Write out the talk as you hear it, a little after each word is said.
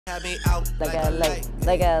Like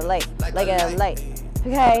a light.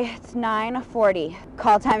 Okay, it's 9:40.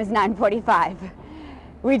 Call time is 9:45.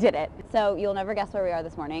 We did it. So you'll never guess where we are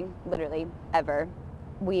this morning, literally, ever.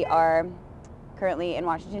 We are currently in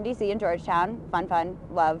Washington, D.C. in Georgetown. Fun,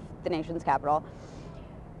 love the nation's capital.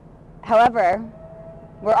 However,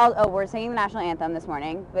 we're singing the national anthem this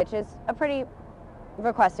morning, which is a pretty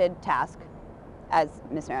requested task as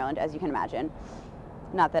Miss Maryland, as you can imagine.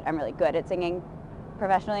 Not that I'm really good at singing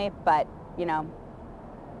professionally, but, you know,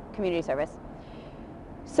 community service.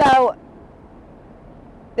 So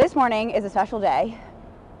this morning is a special day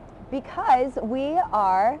because we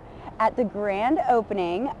are at the grand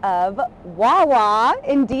opening of Wawa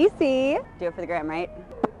in DC. Do it for the gram, right?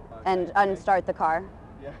 And unstart the car.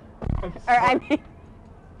 Yeah. Or I mean,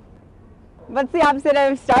 what's the opposite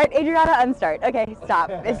of start, Adrianna? Unstart. Okay, stop.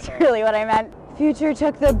 It's really what I meant. Future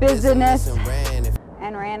took the business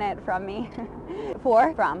and ran it from me.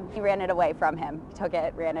 He ran it away from him. He took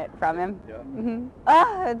it, ran it from him.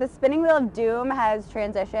 Yeah. The spinning wheel of doom has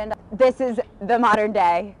transitioned. This is the modern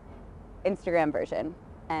day Instagram version,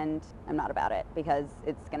 and I'm not about it because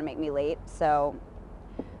it's gonna make me late. So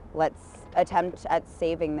let's attempt at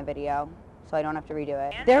saving the video so I don't have to redo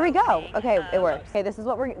it. There we go. Okay, it works. Okay, this is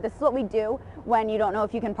what we do when you don't know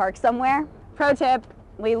if you can park somewhere. Pro tip: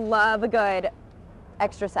 we love a good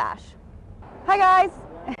extra sash. Hi guys.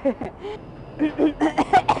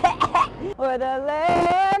 We're the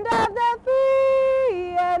land of the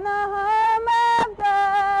free and the home of the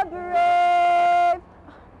brave.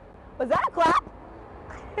 Was that a clap?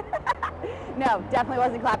 No, definitely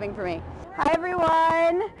wasn't clapping for me. Hi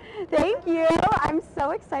everyone. Thank you. I'm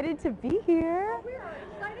so excited to be here. We are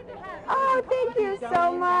excited to have you. Oh, thank you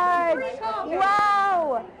so much.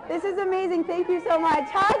 Wow. This is amazing. Thank you so much.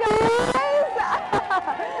 Hi guys.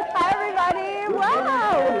 Hi everybody.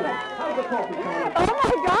 Wow. Oh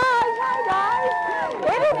my gosh. Hi guys.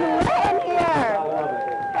 It is lit in here.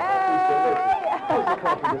 Hey.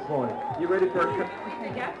 You ready for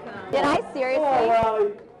Did I seriously?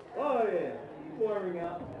 Wally. Oh yeah. Warming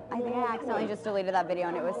up. I think I accidentally just deleted that video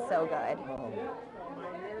and it was so good.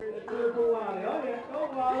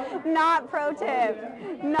 Not pro tip.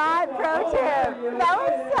 Not pro tip. That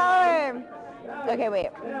was so. Okay,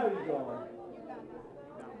 wait.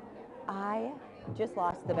 I just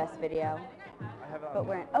lost the best video. But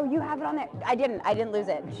where? Oh, you have it on there. I didn't lose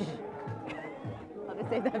it. I'll just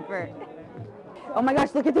save that for. Oh my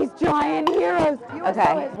gosh, look at these giant heroes.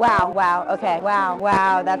 Okay. Wow. Okay.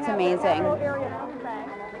 Wow. That's amazing.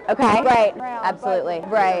 Okay. Right. Absolutely.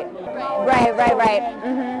 Right.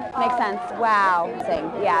 Makes sense. Wow.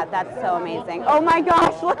 Yeah, that's so amazing. Oh my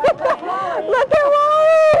gosh, look at that. Look at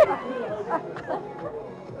Wally.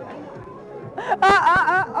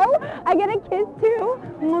 Oh, I get a kiss too.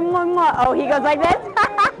 Oh, he goes like this.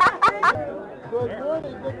 Good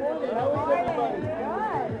morning. How is everybody?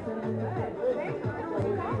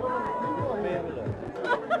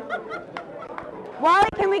 Wally,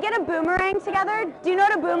 can we get a boomerang together? Do you know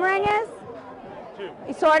what a boomerang is?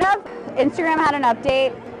 Sort of. Instagram had an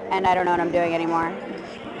update, and I don't know what I'm doing anymore.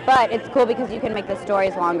 But it's cool because you can make the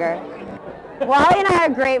stories longer. Wally and I are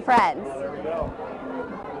great friends.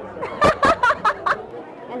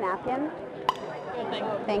 A napkin?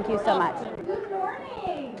 Thank you so much. Good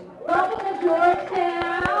morning. Welcome to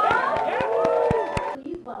Georgetown.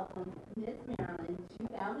 Please welcome Miss Maryland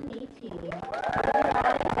 2018.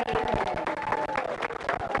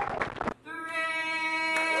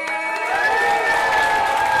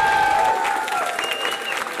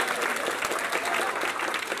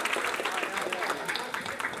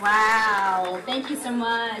 Wow, thank you so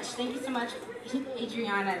much. Thank you so much,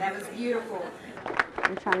 Adrianna. That was beautiful.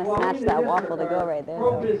 I'm trying to snatch that waffle to go right there.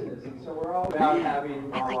 Pro-business, and so we're all about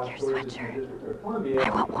having. I like your sweatshirt. I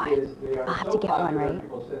want one. I'll have to get one, right?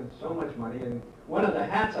 People spend so much money, and one of the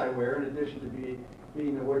hats I wear, in addition to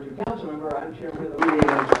being the Ward 2 council member, I'm chairman of the meeting.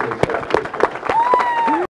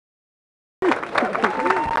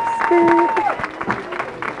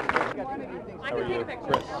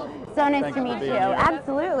 So nice to meet you.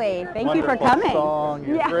 Absolutely. Thank you for coming. Song.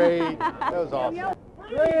 You're great. That was awesome.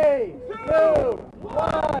 3, 2, 1.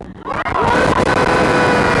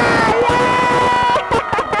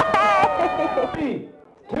 3,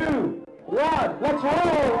 2, 1. Let's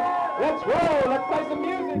roll. Let's roll. Let's play some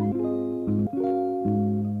music.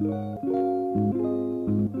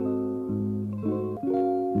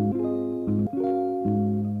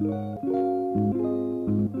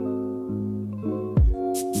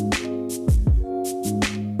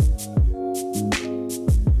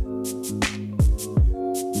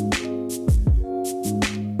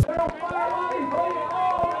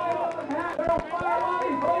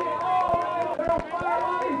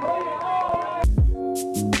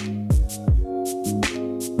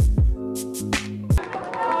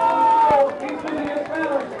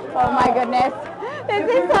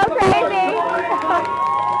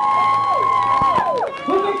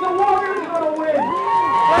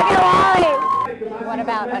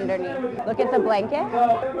 about underneath? Look at the blanket.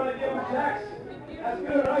 So everybody give them checks. That's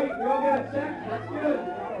good, right? You all got checks? That's good.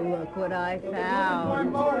 Look what I Our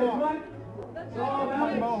found. board is what? It's all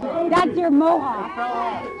about That's your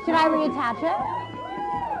mohawk. Should I reattach it?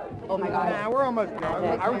 Oh my Nah, God. we're almost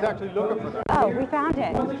done. I was actually looking for that. Oh, we found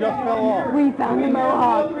it. It just fell off. We found the All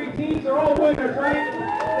mohawk. three teams are all winners, right?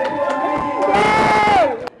 They do amazing work.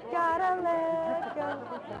 Yay! Gotta let go.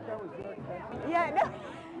 Yeah, no.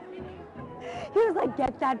 He was like,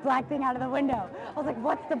 get that black thing out of the window. I was like,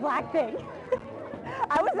 what's the black thing?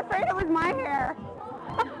 I was afraid it was my hair.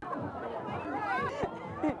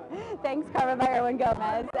 Thanks, Carmen by Erwin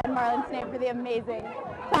Gomez and Marlon Snape for the amazing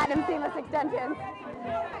platinum seamless extensions.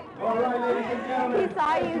 All right, ladies and gentlemen. He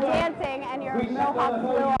saw you dancing and your mohawk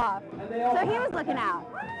flew off. So he was looking out.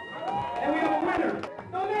 And we have a winner.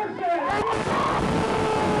 The nurses!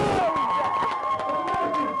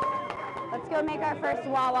 Let's go make our first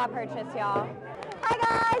Wawa purchase, y'all. Hi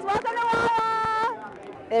guys, welcome to Wawa!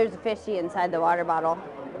 There's a fishy inside the water bottle.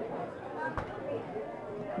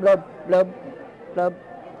 Blub, blub, blub,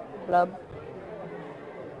 blub.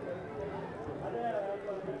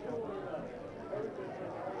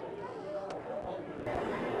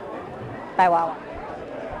 By Wawa.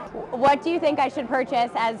 What do you think I should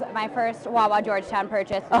purchase as my first Wawa Georgetown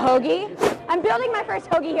purchase? A hoagie? I'm building my first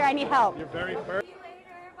hoagie here, I need help. Your very first.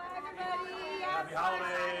 Happy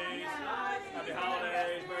holidays! Happy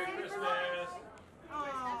holidays! Merry Christmas!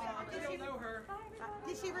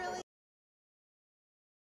 Did she really?